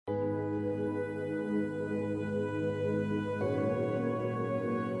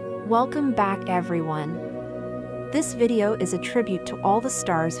Welcome back, everyone. This video is a tribute to all the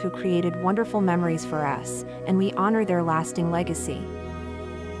stars who created wonderful memories for us, and we honor their lasting legacy.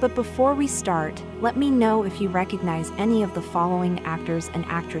 But before we start, let me know if you recognize any of the following actors and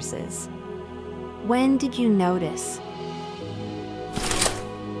actresses. When did you notice?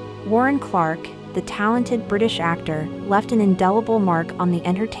 Warren Clarke, the talented British actor, left an indelible mark on the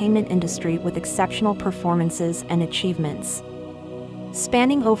entertainment industry with exceptional performances and achievements.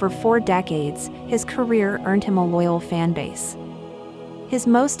 Spanning over 4 decades, his career earned him a loyal fanbase. His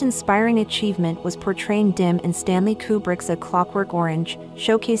most inspiring achievement was portraying Dim in Stanley Kubrick's A Clockwork Orange,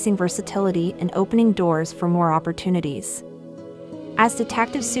 showcasing versatility and opening doors for more opportunities. As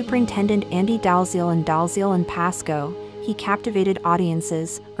Detective Superintendent Andy Dalziel in Dalziel and Pascoe, he captivated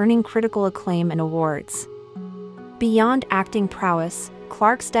audiences, earning critical acclaim and awards. Beyond acting prowess,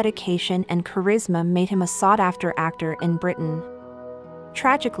 Clarke's dedication and charisma made him a sought-after actor in Britain.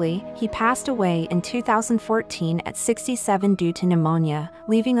 Tragically, he passed away in 2014 at 67 due to pneumonia,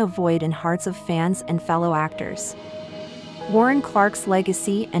 leaving a void in hearts of fans and fellow actors. Warren Clarke's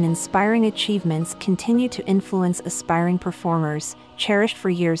legacy and inspiring achievements continue to influence aspiring performers, cherished for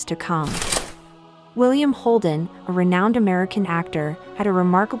years to come. William Holden, a renowned American actor, had a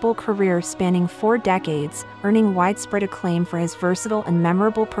remarkable career spanning 4 decades, earning widespread acclaim for his versatile and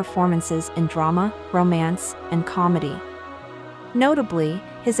memorable performances in drama, romance, and comedy. Notably,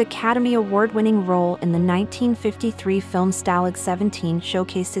 his Academy Award-winning role in the 1953 film Stalag 17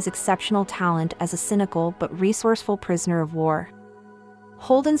 showcased his exceptional talent as a cynical but resourceful prisoner of war.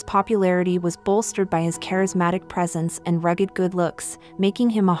 Holden's popularity was bolstered by his charismatic presence and rugged good looks,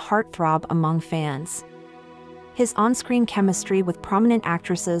 making him a heartthrob among fans. His on-screen chemistry with prominent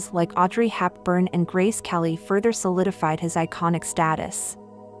actresses like Audrey Hepburn and Grace Kelly further solidified his iconic status.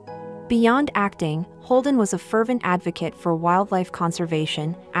 Beyond acting, Holden was a fervent advocate for wildlife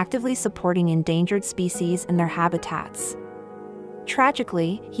conservation, actively supporting endangered species and their habitats.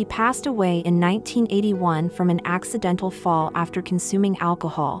 Tragically, he passed away in 1981 from an accidental fall after consuming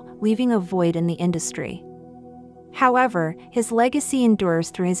alcohol, leaving a void in the industry. However, his legacy endures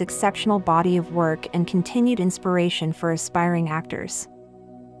through his exceptional body of work and continued inspiration for aspiring actors.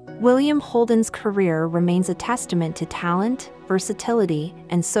 William Holden's career remains a testament to talent, versatility,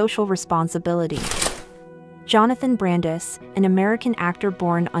 and social responsibility. Jonathan Brandis, an American actor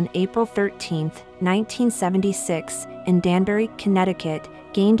born on April 13, 1976, in Danbury, Connecticut,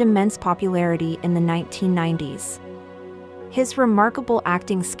 gained immense popularity in the 1990s. His remarkable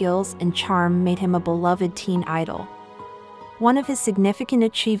acting skills and charm made him a beloved teen idol. One of his significant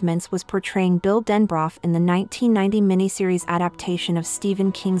achievements was portraying Bill Denbrough in the 1990 miniseries adaptation of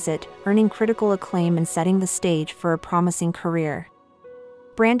Stephen King's It, earning critical acclaim and setting the stage for a promising career.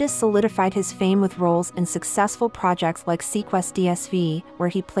 Brandis solidified his fame with roles in successful projects like Sequest DSV, where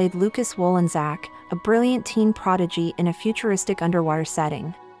he played Lucas Wolenzak, a brilliant teen prodigy in a futuristic underwater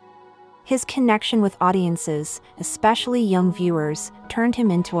setting. His connection with audiences, especially young viewers, turned him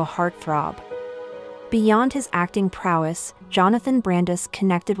into a heartthrob. Beyond his acting prowess, Jonathan Brandis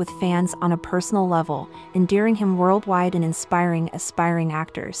connected with fans on a personal level, endearing him worldwide and inspiring aspiring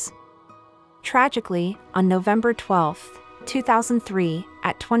actors. Tragically, on November 12, 2003,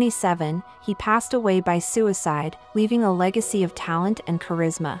 at 27, he passed away by suicide, leaving a legacy of talent and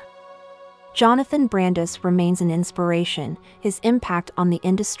charisma. Jonathan Brandis remains an inspiration, his impact on the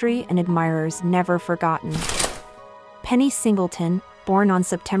industry and admirers never forgotten. Penny Singleton, born on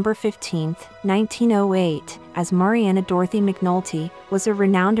September 15, 1908, as Mariana Dorothy McNulty, was a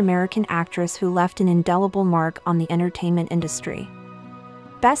renowned American actress who left an indelible mark on the entertainment industry.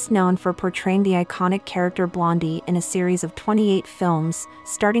 Best known for portraying the iconic character Blondie in a series of 28 films,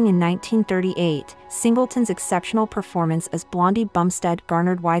 starting in 1938, Singleton's exceptional performance as Blondie Bumstead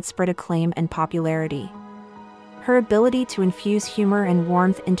garnered widespread acclaim and popularity. Her ability to infuse humor and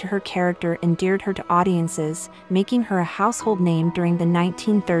warmth into her character endeared her to audiences, making her a household name during the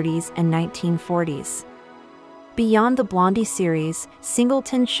 1930s and 1940s. Beyond the Blondie series,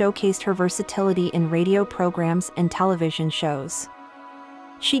 Singleton showcased her versatility in radio programs and television shows.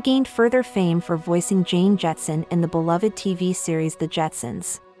 She gained further fame for voicing Jane Jetson in the beloved TV series The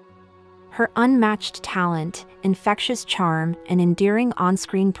Jetsons. Her unmatched talent, infectious charm, and endearing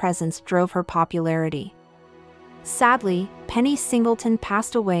on-screen presence drove her popularity. Sadly, Penny Singleton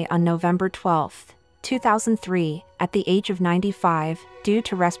passed away on November 12, 2003, at the age of 95, due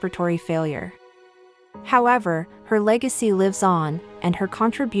to respiratory failure. However, her legacy lives on, and her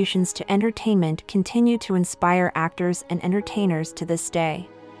contributions to entertainment continue to inspire actors and entertainers to this day.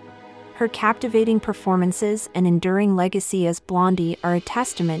 Her captivating performances and enduring legacy as Blondie are a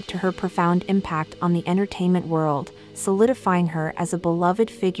testament to her profound impact on the entertainment world, solidifying her as a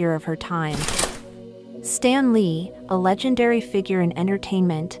beloved figure of her time. Stan Lee, a legendary figure in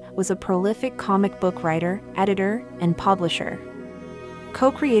entertainment, was a prolific comic book writer, editor, and publisher.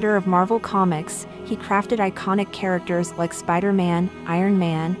 Co-creator of Marvel Comics, he crafted iconic characters like Spider-Man, Iron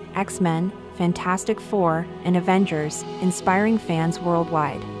Man, X-Men, Fantastic Four, and Avengers, inspiring fans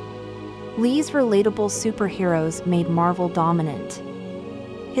worldwide. Lee's relatable superheroes made Marvel dominant.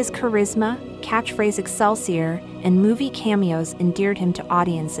 His charisma, catchphrase Excelsior, and movie cameos endeared him to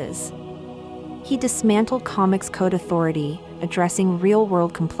audiences. He dismantled comics code authority, addressing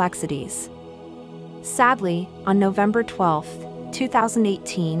real-world complexities. Sadly, on November 12,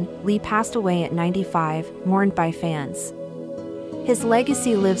 2018, Lee passed away at 95, mourned by fans. His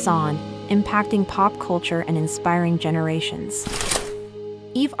legacy lives on, impacting pop culture and inspiring generations.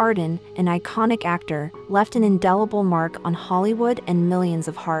 Eve Arden, an iconic actor, left an indelible mark on Hollywood and millions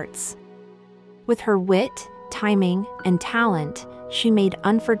of hearts. With her wit, timing, and talent, she made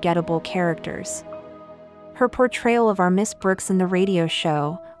unforgettable characters. Her portrayal of our Miss Brooks in the radio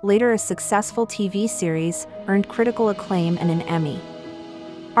show, later a successful TV series, earned critical acclaim and an Emmy.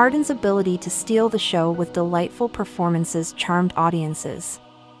 Arden's ability to steal the show with delightful performances charmed audiences.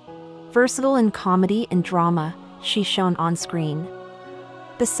 Versatile in comedy and drama, she shone on screen.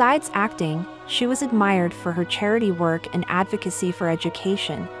 Besides acting, she was admired for her charity work and advocacy for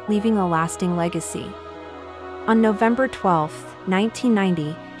education, leaving a lasting legacy. On November 12,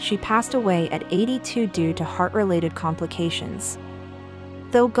 1990, she passed away at 82 due to heart-related complications.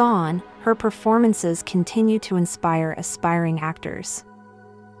 Though gone, her performances continue to inspire aspiring actors.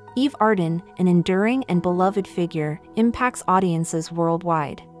 Eve Arden, an enduring and beloved figure, impacts audiences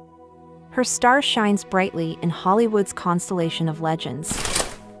worldwide. Her star shines brightly in Hollywood's constellation of legends.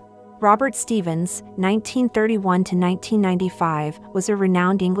 Robert Stevens, 1931 to 1995, was a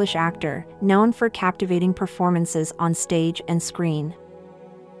renowned English actor, known for captivating performances on stage and screen.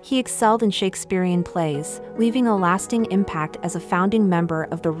 He excelled in Shakespearean plays, leaving a lasting impact as a founding member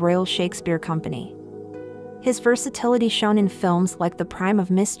of the Royal Shakespeare Company. His versatility shone in films like The Prime of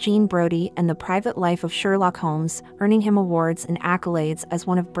Miss Jean Brodie and The Private Life of Sherlock Holmes, earning him awards and accolades as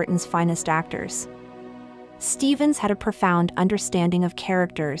one of Britain's finest actors. Stevens had a profound understanding of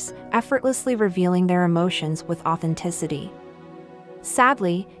characters, effortlessly revealing their emotions with authenticity.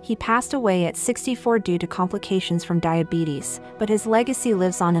 Sadly, he passed away at 64 due to complications from diabetes, but his legacy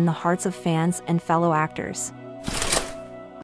lives on in the hearts of fans and fellow actors.